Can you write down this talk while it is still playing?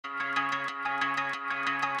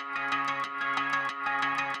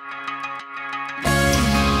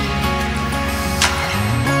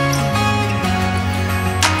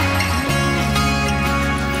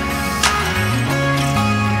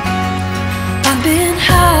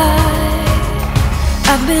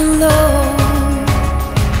been low,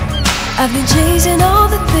 I've been chasing all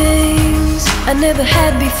the things I never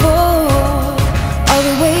had before. All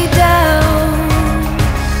the way down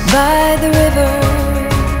by the river,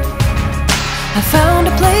 I found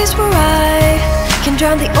a place where I can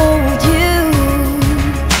drown the old you.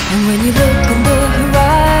 And when you look on the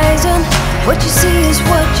horizon, what you see is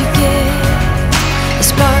what you get. A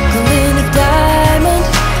sparkling of diamond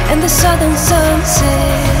and the southern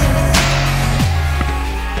sunset.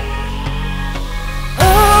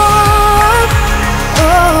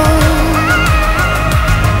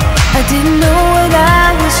 I didn't know what I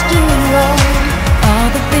was doing wrong, all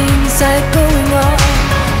the things I had going on.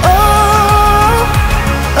 Oh,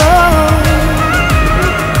 oh,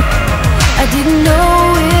 I didn't know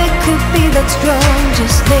it could be that strong.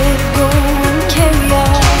 Just let go and carry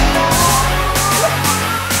on.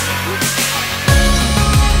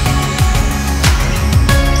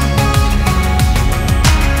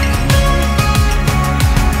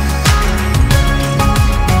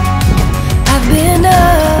 I've been up,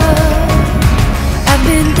 I've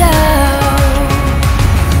been down,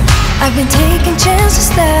 I've been taking chances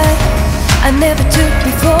that I never took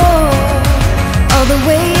before. All the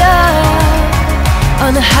way up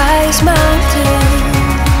on the highest mountain,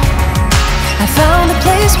 I found a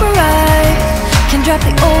place where I can drop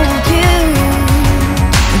the old you.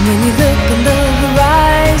 And when you look on the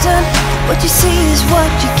horizon, what you see is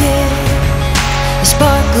what you get. A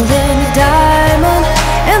sparkle and a diamond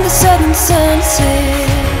and the southern sunset.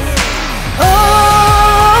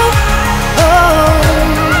 Oh, oh,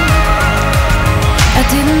 I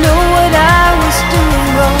didn't know what I was doing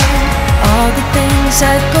wrong, all the things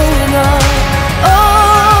I had going on.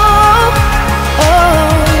 Oh, oh,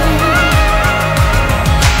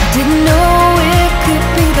 I didn't know it could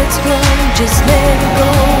be that strong. Just let it go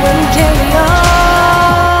and carry on.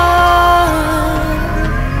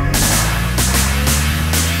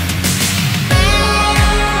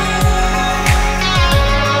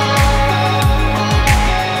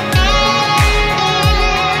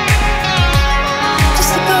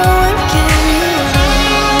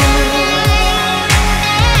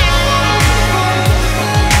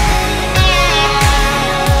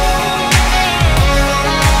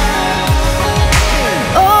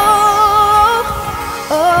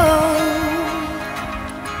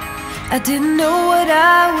 I didn't know what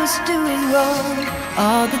I was doing wrong,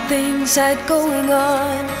 all the things I had going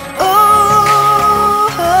on.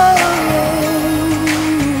 Oh,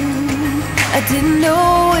 I didn't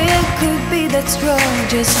know it could be that strong.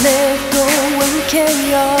 Just let go and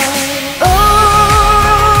carry on. Oh.